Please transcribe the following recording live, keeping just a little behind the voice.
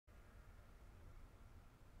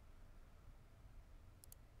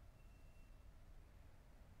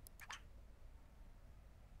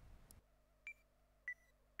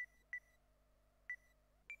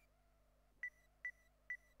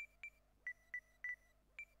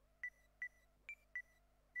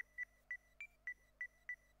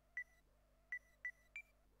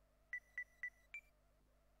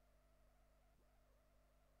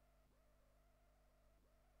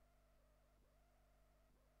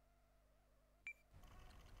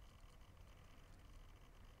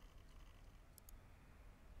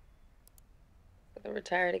the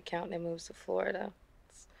retired accountant moves to Florida.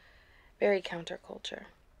 It's very counterculture.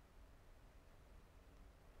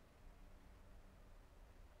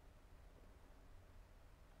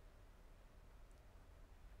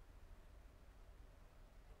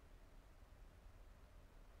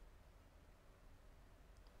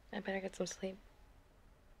 I better get some sleep.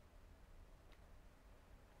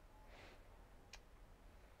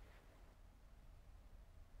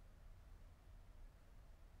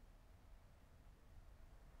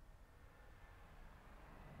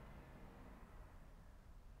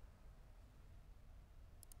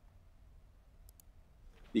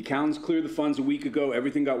 The accountants cleared the funds a week ago.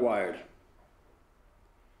 Everything got wired.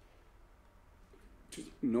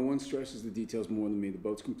 No one stresses the details more than me. The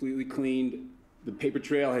boat's completely cleaned. The paper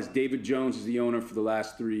trail has David Jones as the owner for the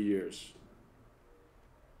last 3 years.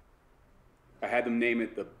 I had them name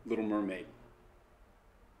it the Little Mermaid.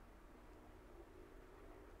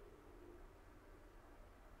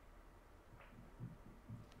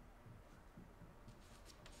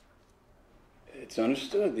 It's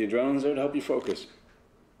understood. The adrenaline's there to help you focus.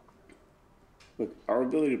 Look, our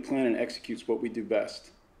ability to plan and execute is what we do best.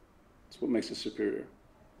 It's what makes us superior.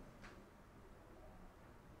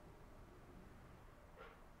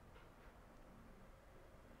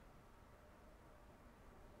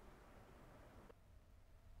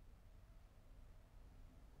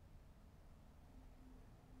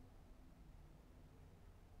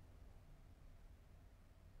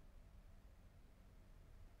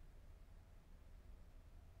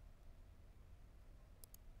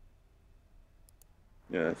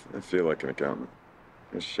 Yeah, I feel like an accountant.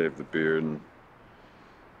 I shaved the beard and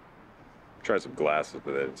tried some glasses,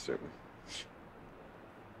 but they didn't suit me.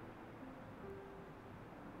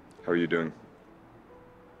 How are you doing?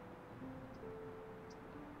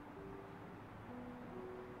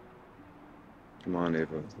 Come on,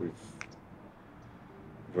 Ava. We've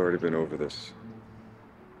already been over this.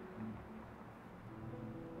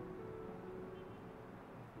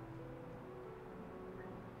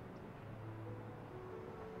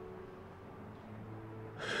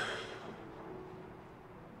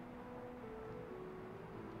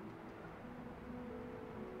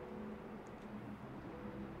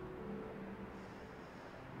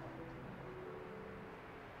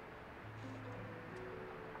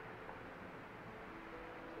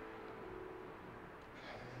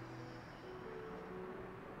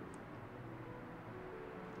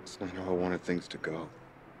 It's not how I wanted things to go.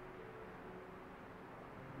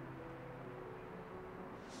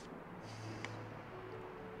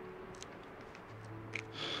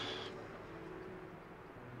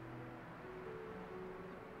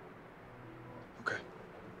 Okay.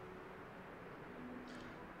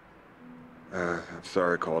 I'm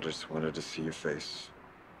sorry I called. I just wanted to see your face.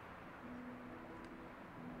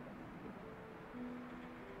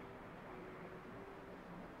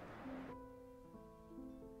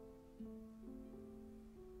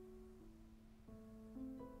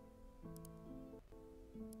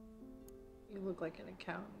 You look like an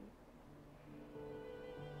accountant.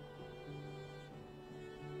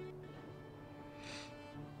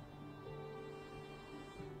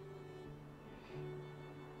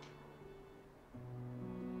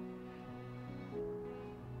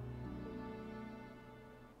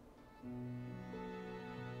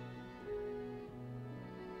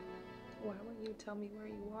 Why won't you tell me where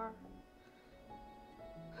you are?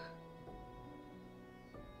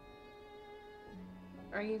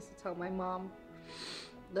 I used to tell my mom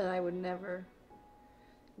that I would never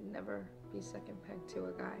be second pegged to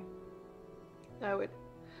a guy. I would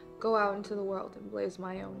go out into the world and blaze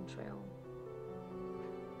my own trail.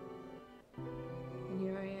 And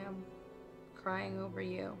here I am, crying over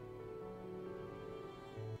you.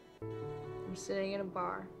 I'm sitting in a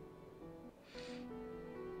bar,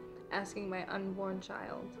 asking my unborn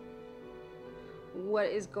child what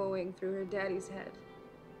is going through her daddy's head.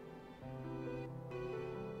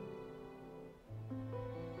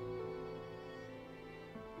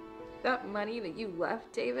 That money that you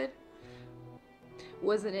left, David,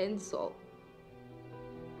 was an insult.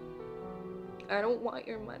 I don't want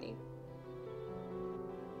your money.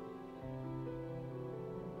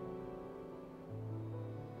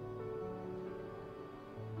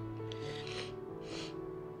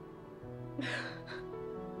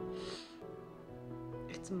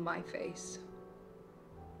 It's my face.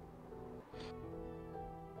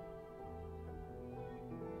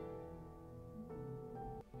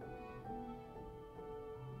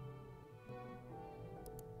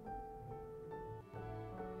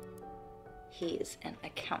 He's an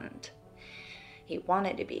accountant. He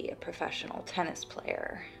wanted to be a professional tennis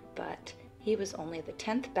player, but He was only the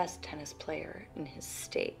 10th best tennis player in his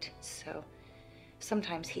state, so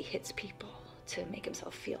sometimes he hits people to make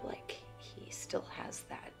himself feel like he still has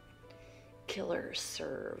that killer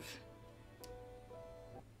serve.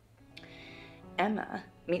 Emma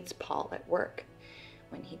meets Paul at work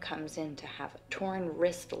when he comes in to have a torn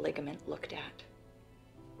wrist ligament looked at.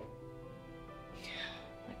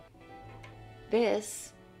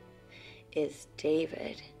 This is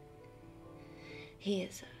David. He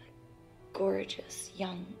is a gorgeous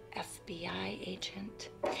young FBI agent.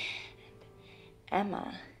 And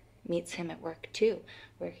Emma meets him at work too,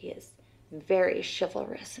 where he is very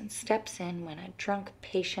chivalrous and steps in when a drunk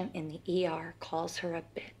patient in the ER calls her a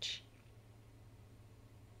bitch.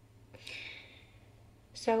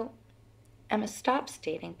 So Emma stops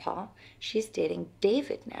dating Paul. She's dating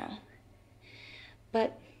David now.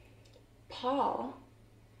 But Paul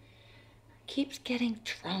keeps getting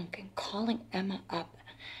drunk and calling Emma up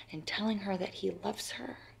and telling her that he loves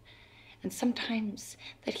her and sometimes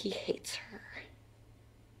that he hates her.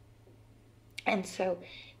 And so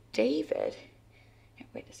David,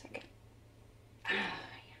 wait a second.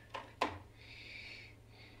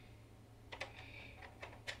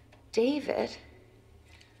 David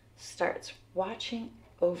starts watching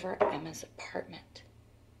over Emma's apartment.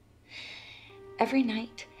 Every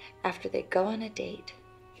night after they go on a date,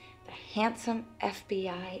 the handsome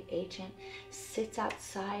FBI agent sits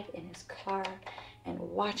outside in his car and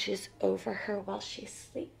watches over her while she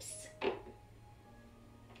sleeps. It's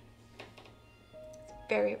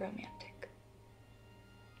very romantic.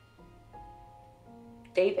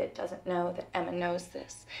 David doesn't know that Emma knows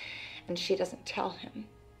this, and she doesn't tell him.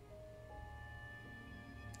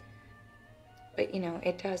 But, you know,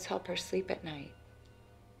 it does help her sleep at night.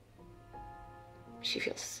 She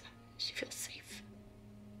feels safe.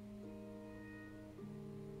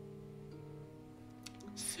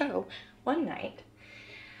 So, one night,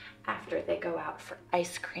 after they go out for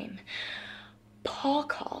ice cream, Paul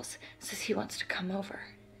calls, says he wants to come over.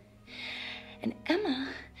 And Emma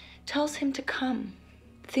tells him to come,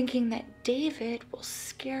 thinking that David will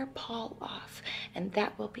scare Paul off, and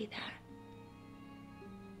that will be that.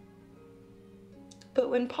 But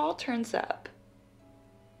when Paul turns up,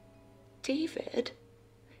 David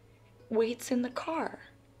waits in the car.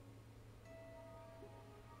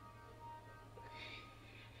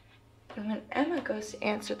 And when Emma goes to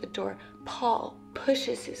answer the door, Paul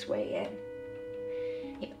pushes his way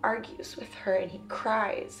in. He argues with her and he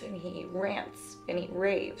cries and he rants and he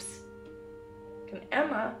raves. And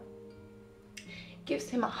Emma gives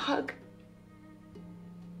him a hug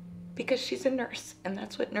because she's a nurse, and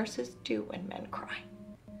that's what nurses do when men cry.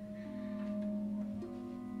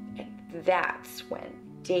 And that's when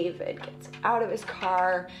David gets out of his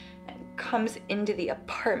car and comes into the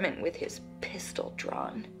apartment with his pistol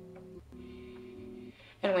drawn.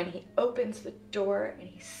 And when he opens the door and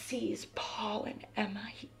he sees Paul and Emma,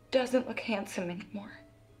 he doesn't look handsome anymore.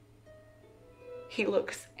 He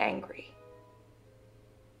looks angry.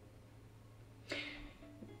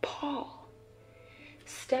 Paul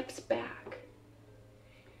steps back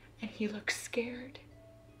and he looks scared.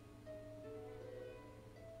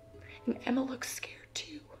 And Emma looks scared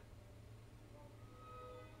too.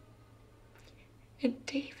 And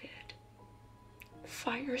David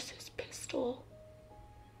fires his pistol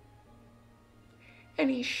and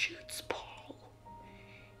he shoots Paul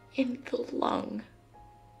in the lung.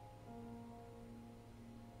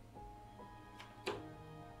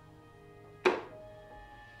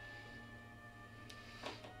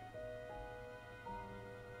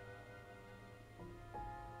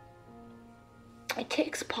 It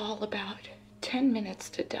takes Paul about 10 minutes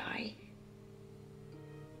to die.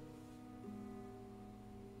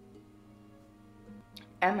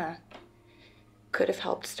 Emma could have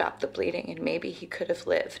helped stop the bleeding and maybe he could have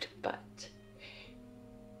lived, but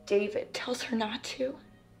David tells her not to.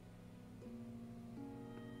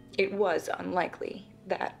 It was unlikely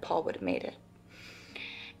that Paul would have made it.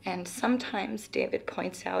 And sometimes David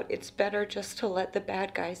points out it's better just to let the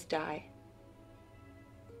bad guys die.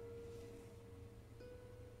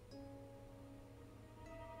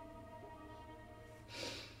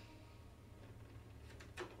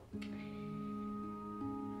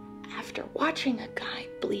 After watching a guy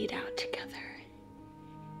bleed out together,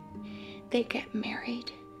 they get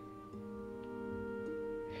married.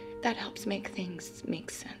 That helps make things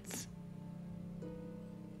make sense.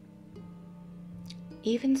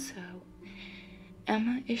 Even so,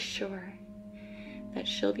 Emma is sure that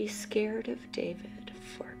she'll be scared of David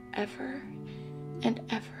forever and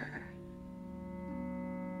ever.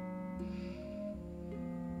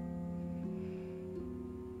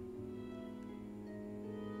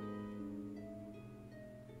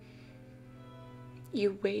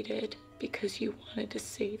 You waited because you wanted to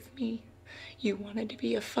save me. You wanted to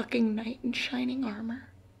be a fucking knight in shining armor.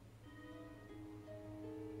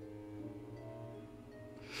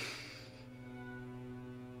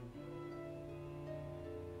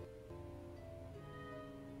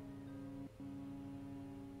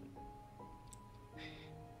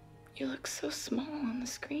 You look so small on the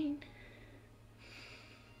screen.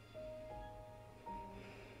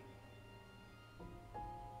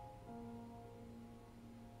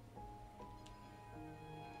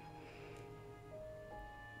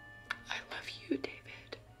 I love you,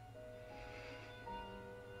 David.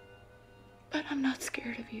 But I'm not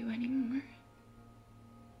scared of you anymore.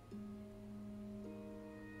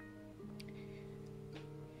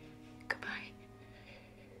 Goodbye.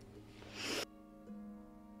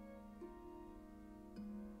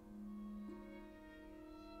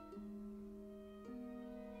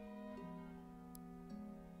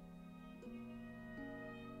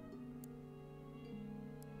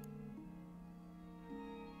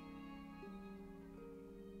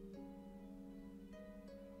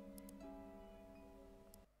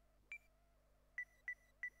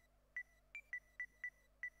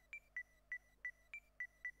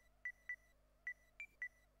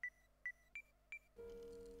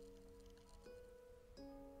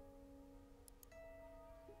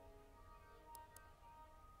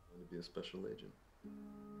 To be a special agent.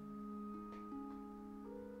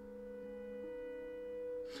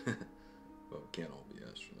 Well, we can't all be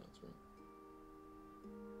astronauts, right?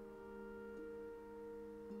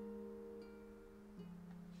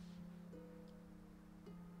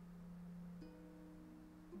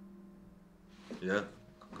 Yeah.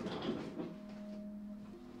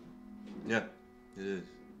 Yeah, it is.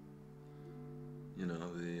 You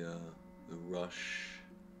know, the rush,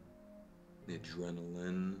 the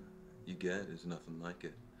adrenaline you get is nothing like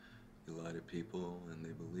it. You lie to people and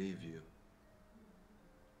they believe you.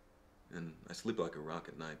 And I sleep like a rock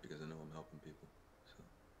at night because I know I'm helping people. So.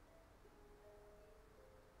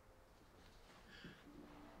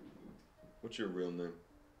 What's your real name?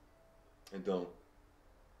 And don't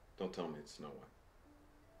tell me it's Snow White.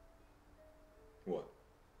 What?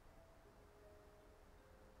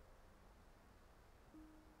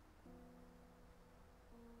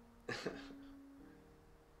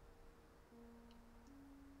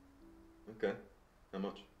 Okay. How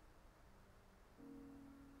much?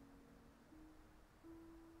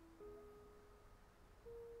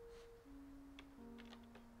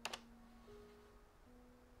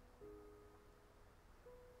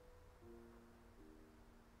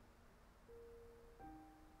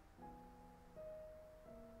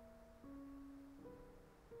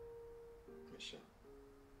 Michelle.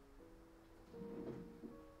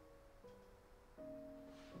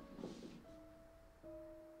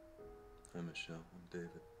 Hi, Michelle. I'm David.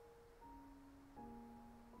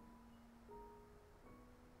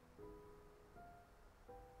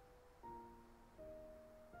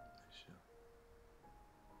 Michelle.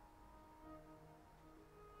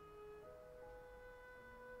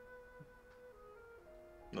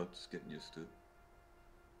 No, just getting used to it.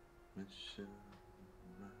 Michelle.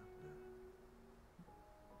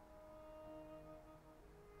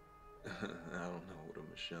 I don't know what a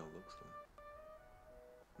Michelle looks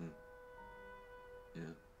like.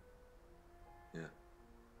 Yeah. Yeah.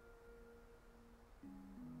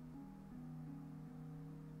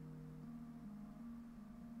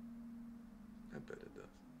 I bet it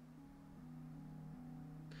does.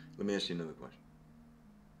 Let me ask you another question.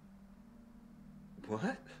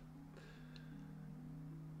 What?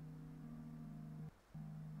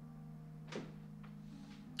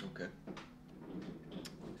 Okay.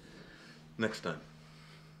 Next time.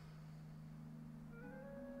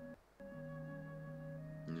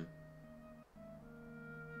 Yeah.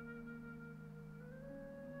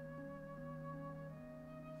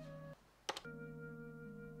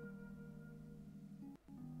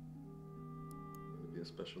 It'll be a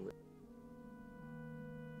special.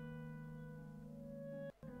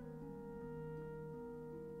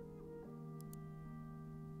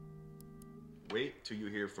 Wait till you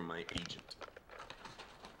hear from my agent.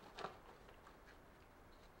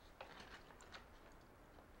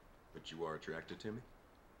 But you are attracted to me?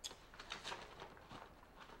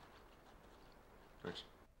 Thanks.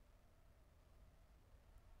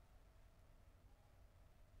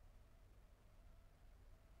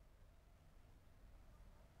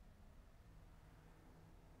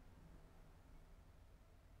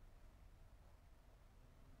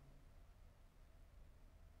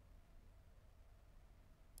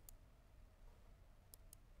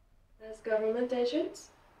 As government agents?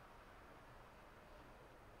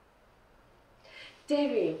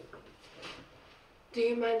 Davy. Do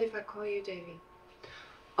you mind if I call you Davy?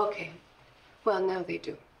 Okay. Well, now they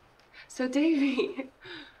do. So, Davy,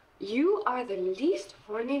 you are the least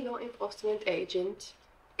horny law enforcement agent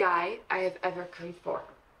guy I have ever come for.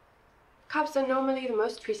 Cops are normally the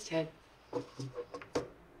most twisted. Well,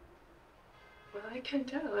 I can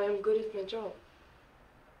tell I am good at my job.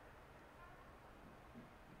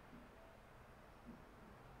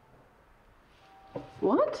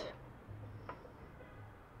 What?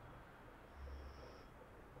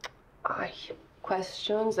 Ay,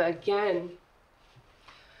 questions again.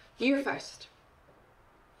 You first.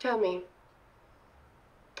 Tell me,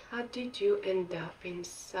 how did you end up in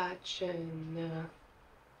such an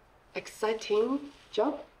exciting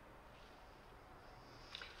job?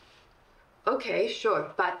 Okay,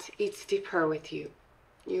 sure, but it's deeper with you.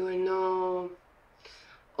 You are no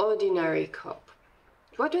ordinary cop.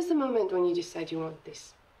 What was the moment when you decided you want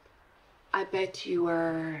this? I bet you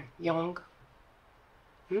were young.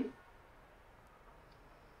 Hmm?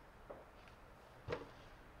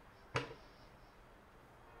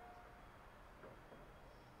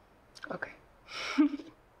 Okay.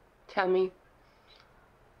 Tell me.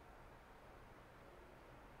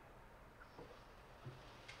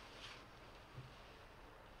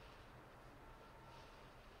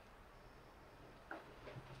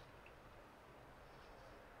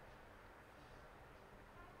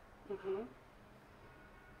 Mm-hmm.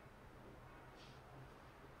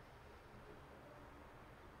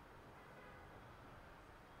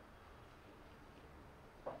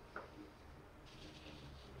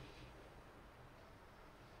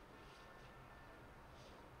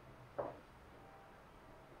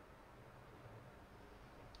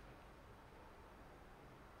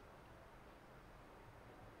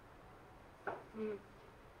 Mm.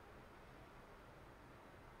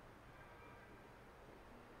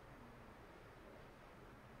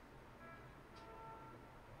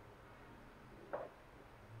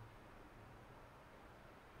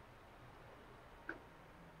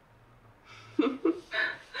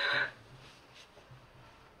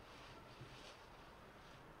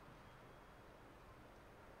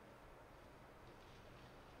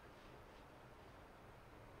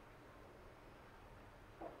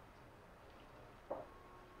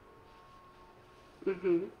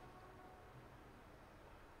 Mm-hmm.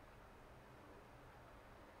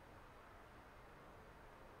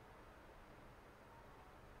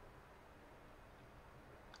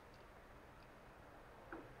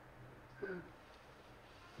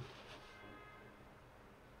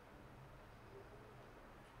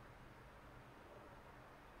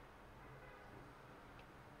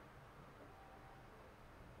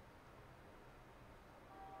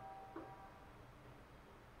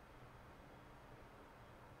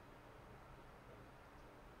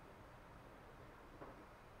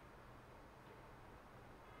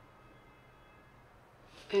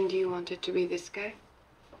 And you wanted to be this guy?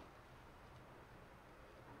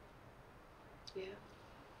 Yeah.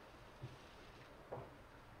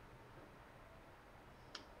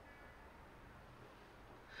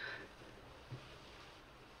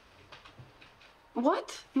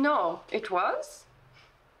 What? No, it was?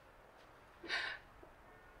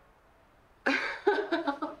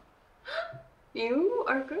 You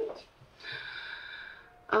are good.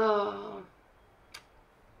 Oh.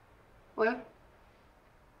 Well,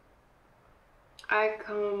 I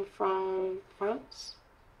come from France,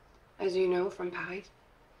 as you know, from Paris.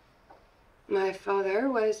 My father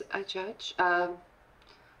was a judge, a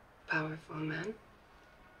powerful man.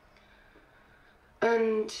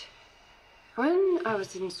 And when I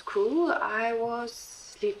was in school, I was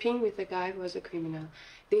sleeping with a guy who was a criminal.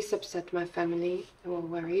 This upset my family. They were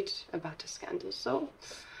worried about a scandal. So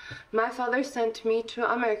my father sent me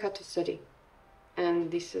to America to study.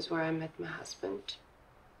 And this is where I met my husband.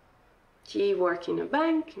 He worked in a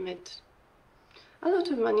bank, he made a lot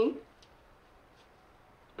of money.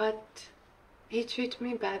 But he treated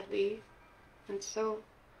me badly. And so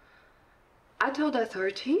I told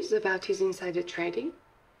authorities about his insider trading.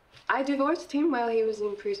 I divorced him while he was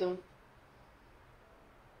in prison.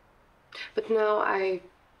 But now I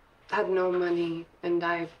had no money and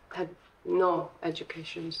I had no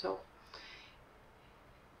education, so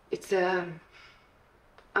it's a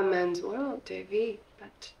man's world, Davy.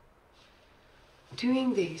 But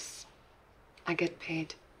doing this, I get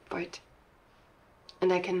paid for it.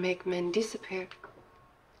 And I can make men disappear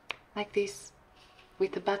like this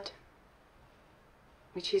with a button,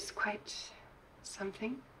 which is quite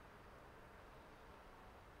something.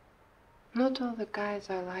 Not all the guys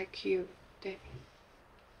are like you, Davy.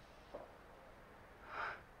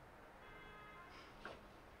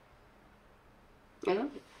 Yeah,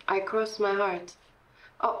 I crossed my heart.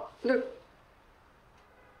 Oh, look.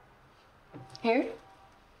 Here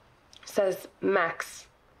says Max.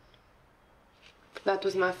 That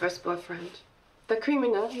was my first boyfriend. The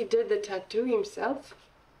criminal, he did the tattoo himself.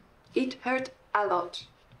 It hurt a lot.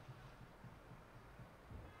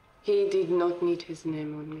 He did not need his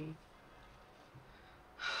name on me.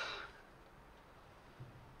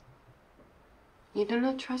 You do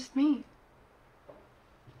not trust me.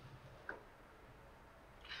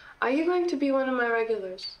 Are you going to be one of my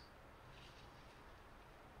regulars?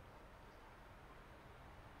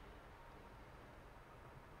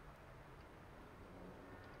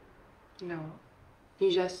 No.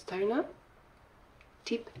 You just turn up,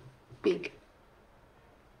 tip big.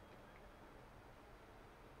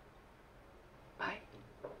 Bye.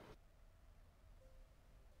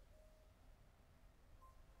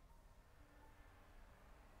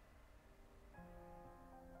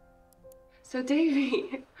 So,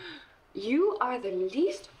 Davy, you are the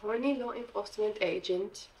least horny law enforcement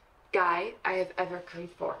agent guy I have ever come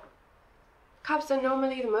for. Cops are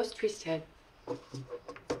normally the most twisted. Well,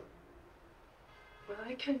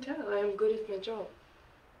 I can tell I am good at my job.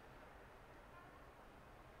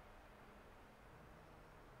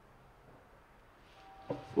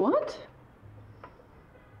 What?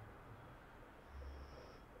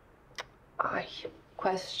 Ay,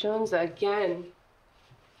 questions again.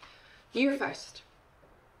 You first.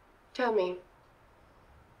 Tell me,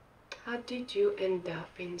 how did you end up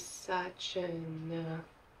in such an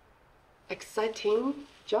exciting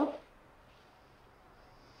job?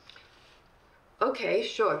 Okay,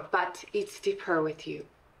 sure, but it's deeper with you.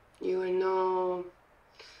 You are no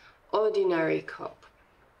ordinary cop.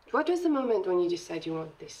 What was the moment when you decided you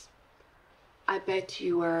want this? I bet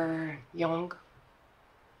you were young.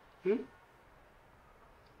 Hmm?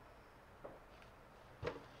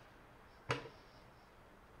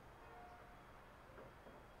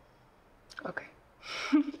 Okay.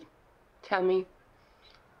 Tell me.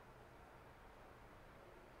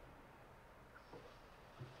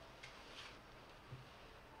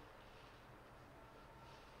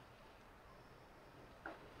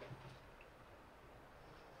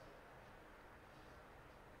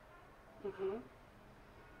 Mm-hmm.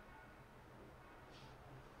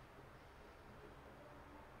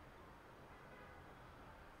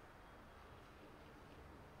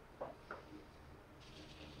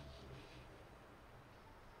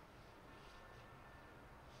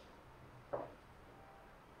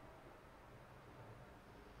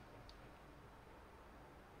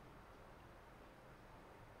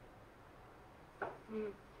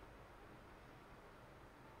 Mm.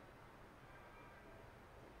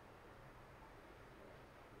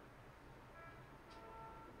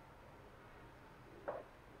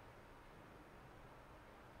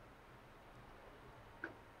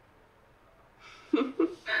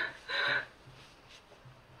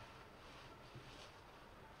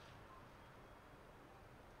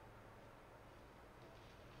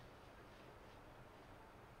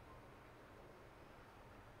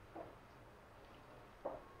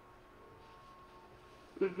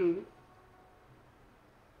 Mm-hmm.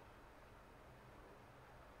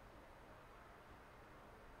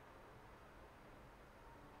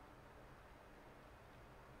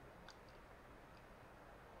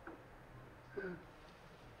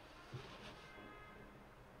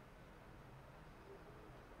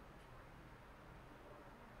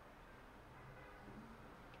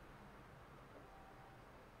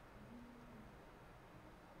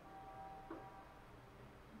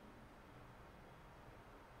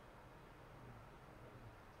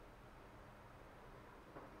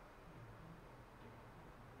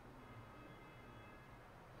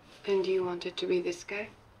 And you wanted to be this guy?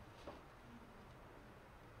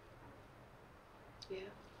 Yeah.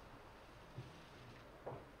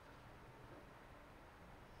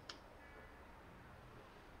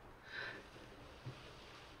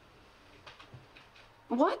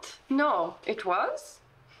 What? No, it was?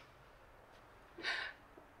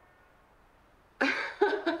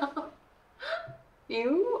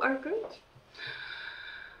 You are good.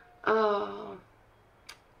 Oh.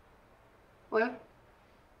 Well,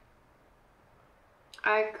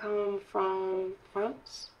 I come from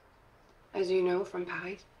France, as you know, from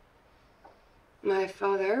Paris. My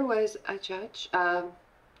father was a judge, a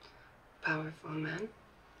powerful man.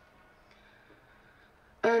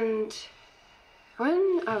 And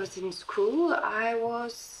when I was in school, I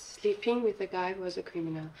was sleeping with a guy who was a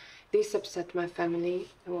criminal. This upset my family.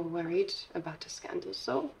 They were worried about a scandal.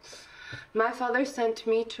 So my father sent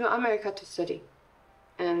me to America to study.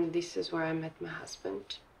 And this is where I met my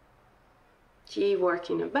husband. He worked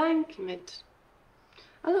in a bank, met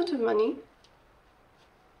a lot of money.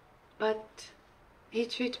 But he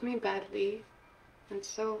treated me badly, and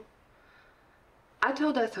so I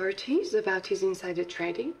told authorities about his insider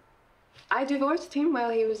trading. I divorced him while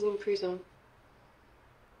he was in prison.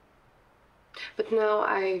 But now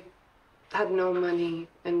I had no money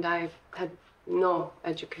and I had no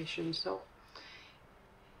education, so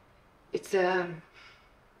it's a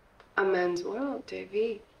man's world,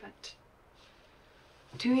 Davy. But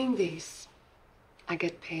doing this, I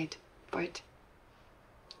get paid for it.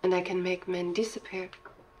 And I can make men disappear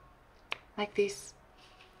like this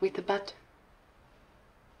with a button,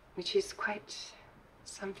 which is quite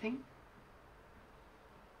something.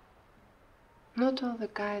 Not all the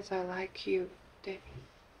guys are like you, Davy.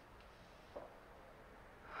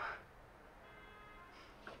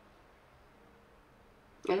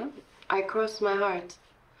 Yeah, I cross my heart.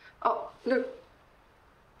 Oh, look.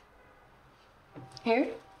 Here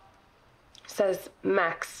says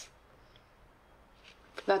Max.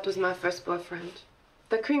 That was my first boyfriend.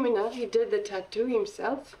 The criminal, he did the tattoo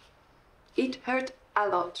himself. It hurt a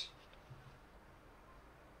lot.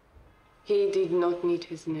 He did not need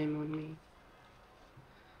his name on me.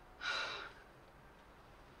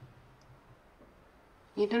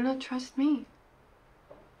 You do not trust me.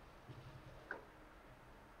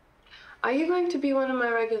 Are you going to be one of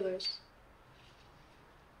my regulars?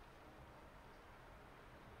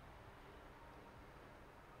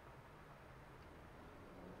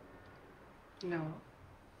 No.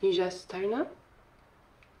 You just turn up,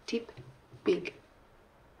 tip big.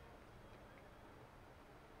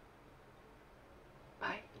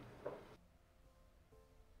 Bye.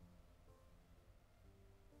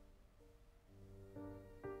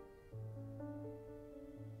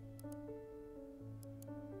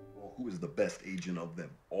 Well, who is the best agent of them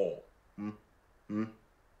all?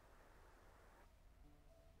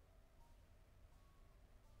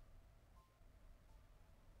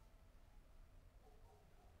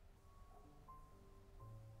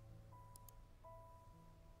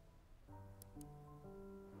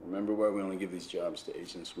 Remember why we only give these jobs to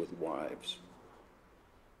agents with wives.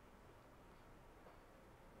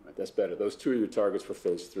 Right, that's better. Those two are your targets for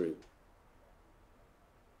phase 3.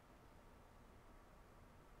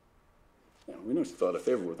 Yeah, we know she thought a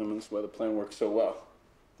favor with him, and that's why the plan works so well.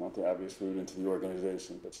 Not the obvious route into the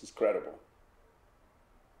organization, but she's credible.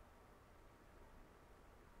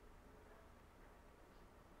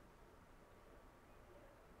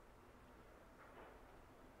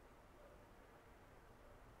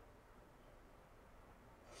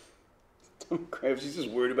 Don't cry. She's just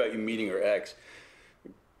worried about you meeting her ex.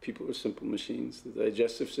 People are simple machines. The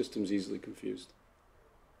digestive system's easily confused.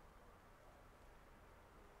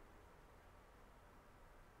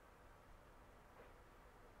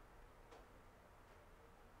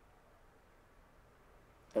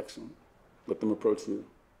 Excellent. Let them approach you.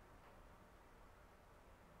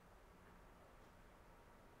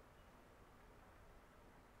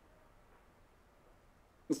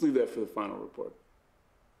 Let's leave that for the final report.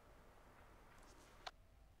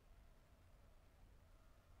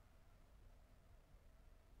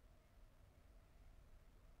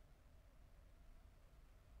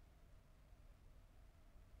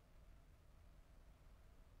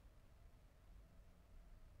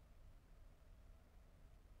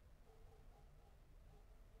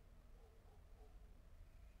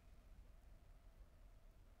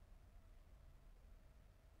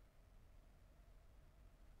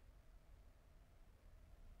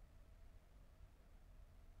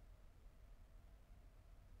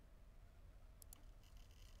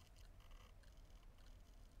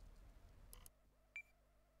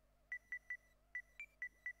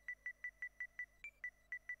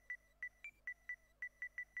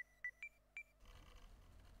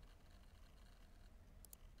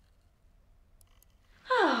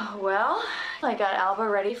 Oh, well, I got Alba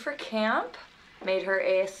ready for camp. Made her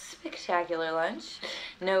a spectacular lunch.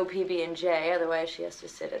 No PB&J, otherwise she has to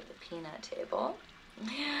sit at the peanut table.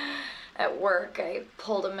 At work, I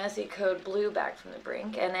pulled a messy code blue back from the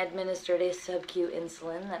brink and administered a sub-Q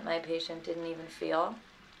insulin that my patient didn't even feel.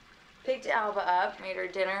 Picked Alba up, made her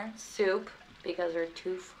dinner, soup, because her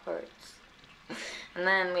tooth hurts. And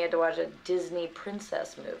then we had to watch a Disney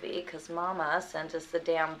princess movie because Mama sent us the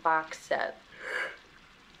damn box set.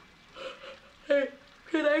 Hey,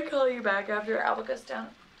 can I call you back after Alba goes down?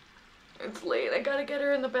 It's late. I gotta get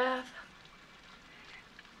her in the bath.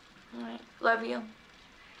 All right. Love you.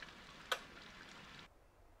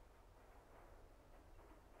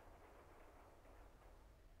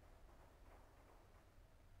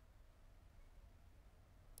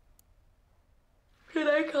 Can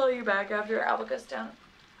I call you back after Alba goes down?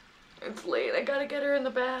 It's late. I gotta get her in the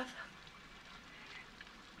bath.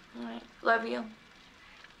 All right. Love you.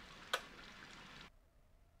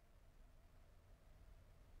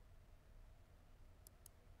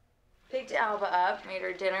 Picked Alba up, made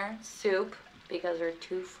her dinner, soup, because her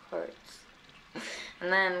tooth hurts.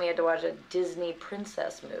 And then we had to watch a Disney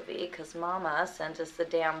princess movie, because Mama sent us the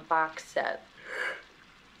damn box set.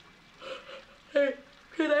 Hey,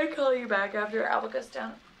 can I call you back after Alba goes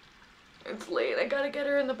down? It's late. I gotta get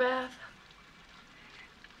her in the bath.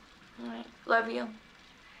 All right. Love you.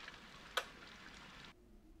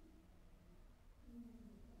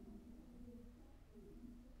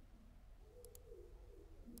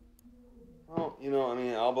 Well, you know, I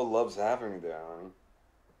mean, Alba loves having me there, honey.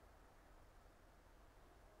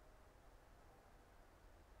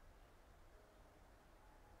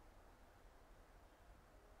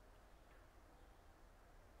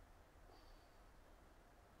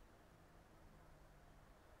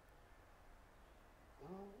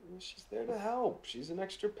 Well, you know, she's there to help. She's an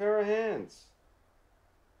extra pair of hands.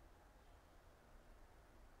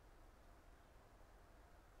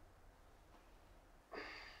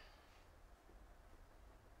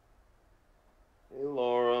 Hey,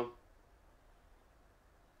 Laura.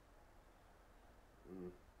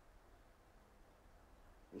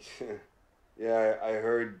 Yeah, I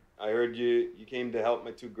heard you came to help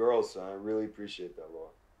my two girls, so I really appreciate that, Laura.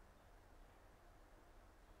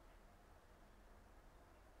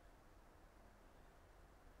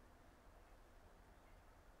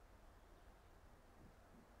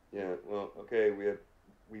 Yeah, well, okay,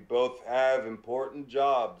 we both have important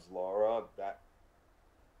jobs, Laura.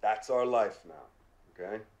 That's our life now,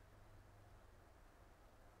 okay?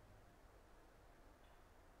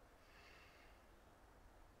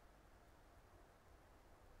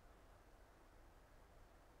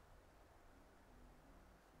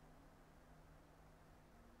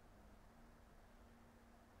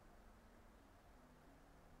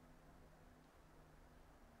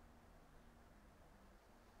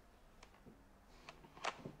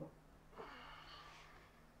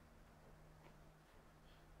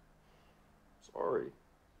 Sorry.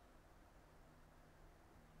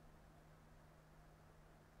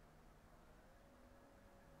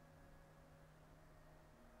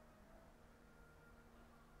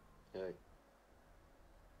 Hey,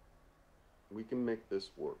 we can make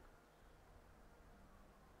this work.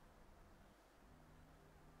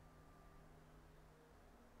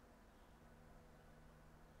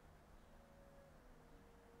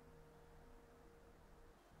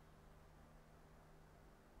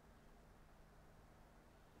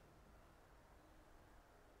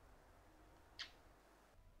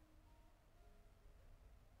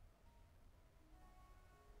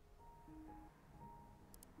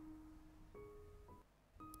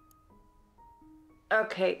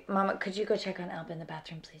 Okay, Mama, could you go check on Alba in the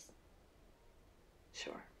bathroom, please?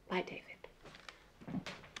 Sure. Bye, David.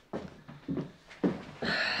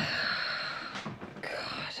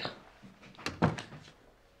 God.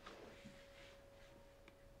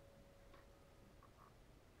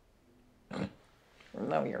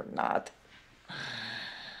 No, you're not.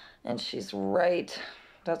 And she's right.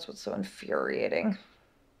 That's what's so infuriating.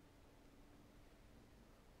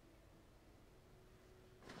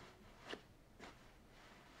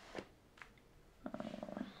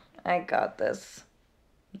 I got this.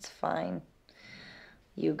 It's fine.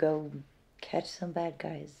 You go catch some bad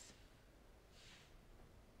guys.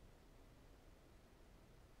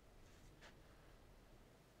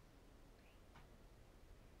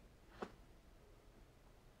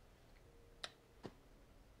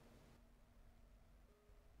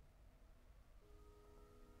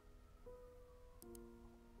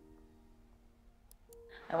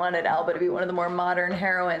 I wanted Alba to be one of the more modern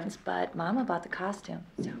heroines, but Mama bought the costume.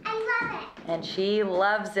 So. I love it. And she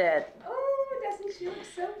loves it. Oh, doesn't she look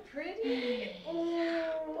so pretty?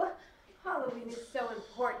 Oh, Halloween is so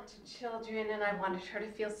important to children, and I wanted her to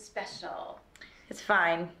feel special. It's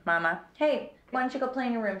fine, Mama. Hey, why don't you go play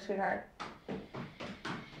in your room, sweetheart?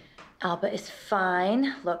 Alba is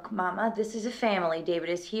fine. Look, Mama, this is a family. David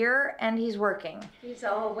is here, and he's working. He's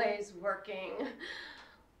always working.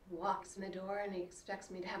 Walks in the door, and he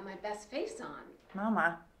expects me to have my best face on.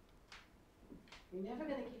 Mama. You're never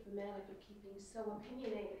going to keep a man if you're keeping so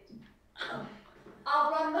opinionated.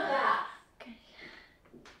 I'll run the bath. Okay.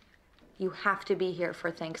 You have to be here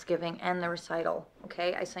for Thanksgiving and the recital,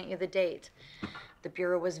 okay? I sent you the date. The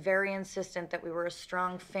Bureau was very insistent that we were a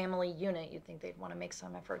strong family unit. You'd think they'd want to make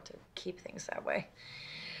some effort to keep things that way.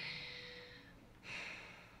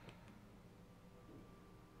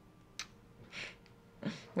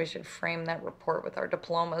 We should frame that report with our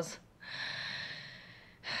diplomas.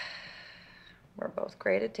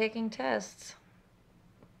 great at taking tests.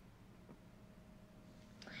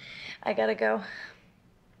 I gotta go.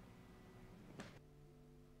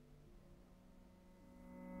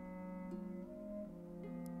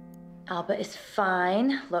 Alba is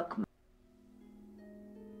fine. Look.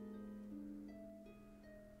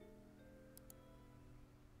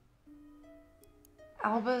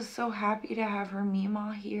 Alba is so happy to have her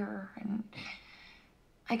Mima here, and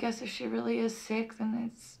I guess if she really is sick,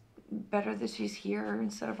 then it's better that she's here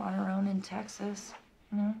instead of on her own in Texas,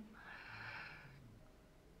 you know?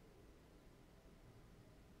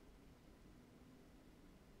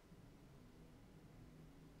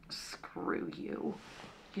 Screw you.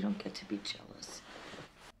 You don't get to be jealous.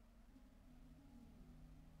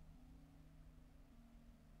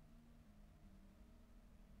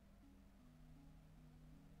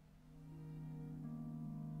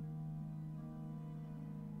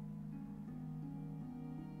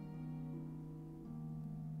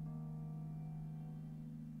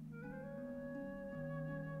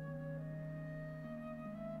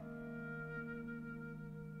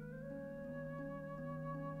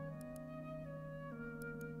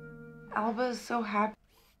 Alba is so happy.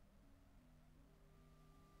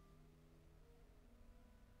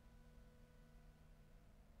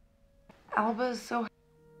 Alba is so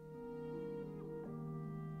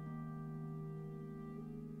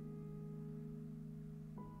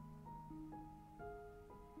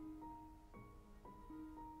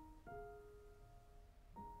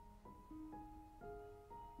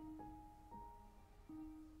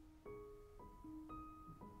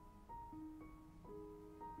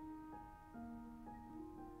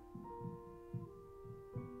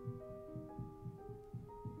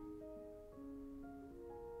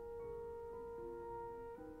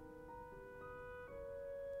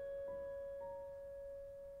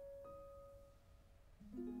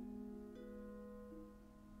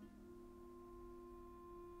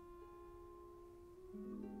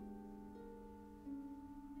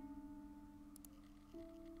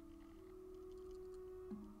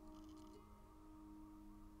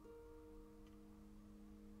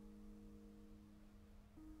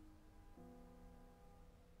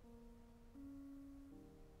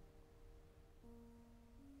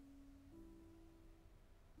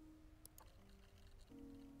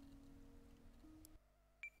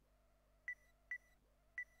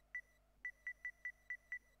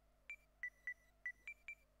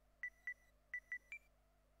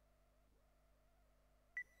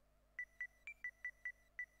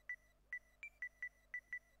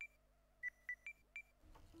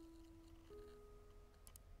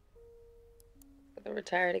the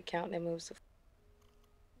retired accountant moves.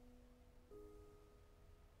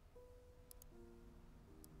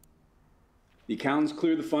 The accountants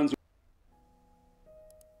clear the funds.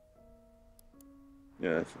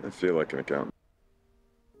 Yeah, I feel like an accountant.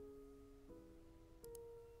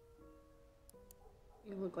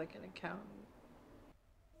 You look like an accountant.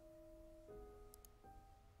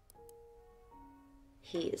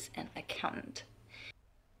 He's an accountant.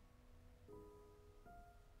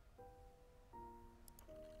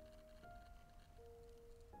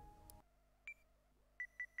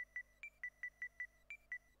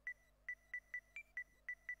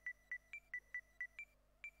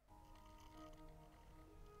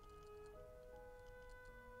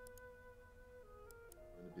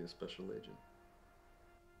 I'm gonna be a special agent.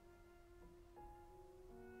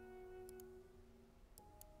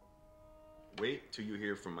 Wait till you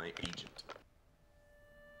hear from my agent.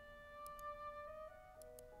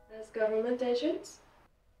 As government agents?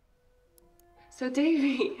 So,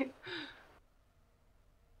 Davy.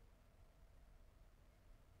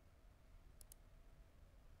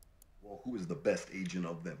 Well, who is the best agent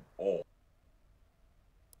of them all?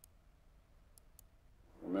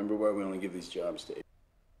 Remember why we only give these jobs to.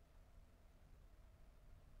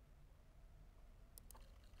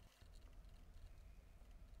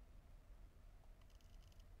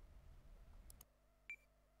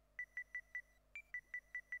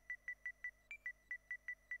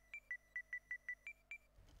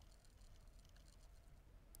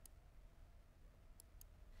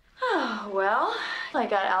 Oh, well, I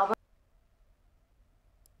got Alba.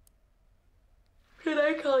 Can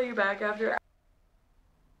I call you back after?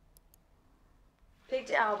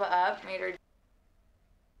 Picked Alba up, made her.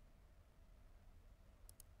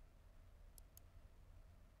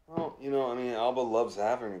 Well, you know, I mean, Alba loves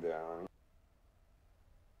having me there. I mean,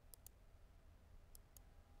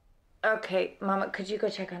 Okay, Mama, could you go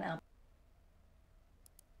check on Alba?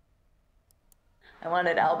 I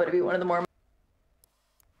wanted Alba to be one of the more.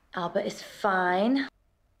 Alba is fine.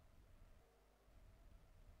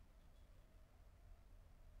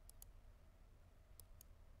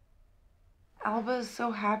 Alba's so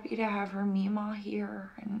happy to have her Mima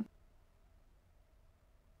here, and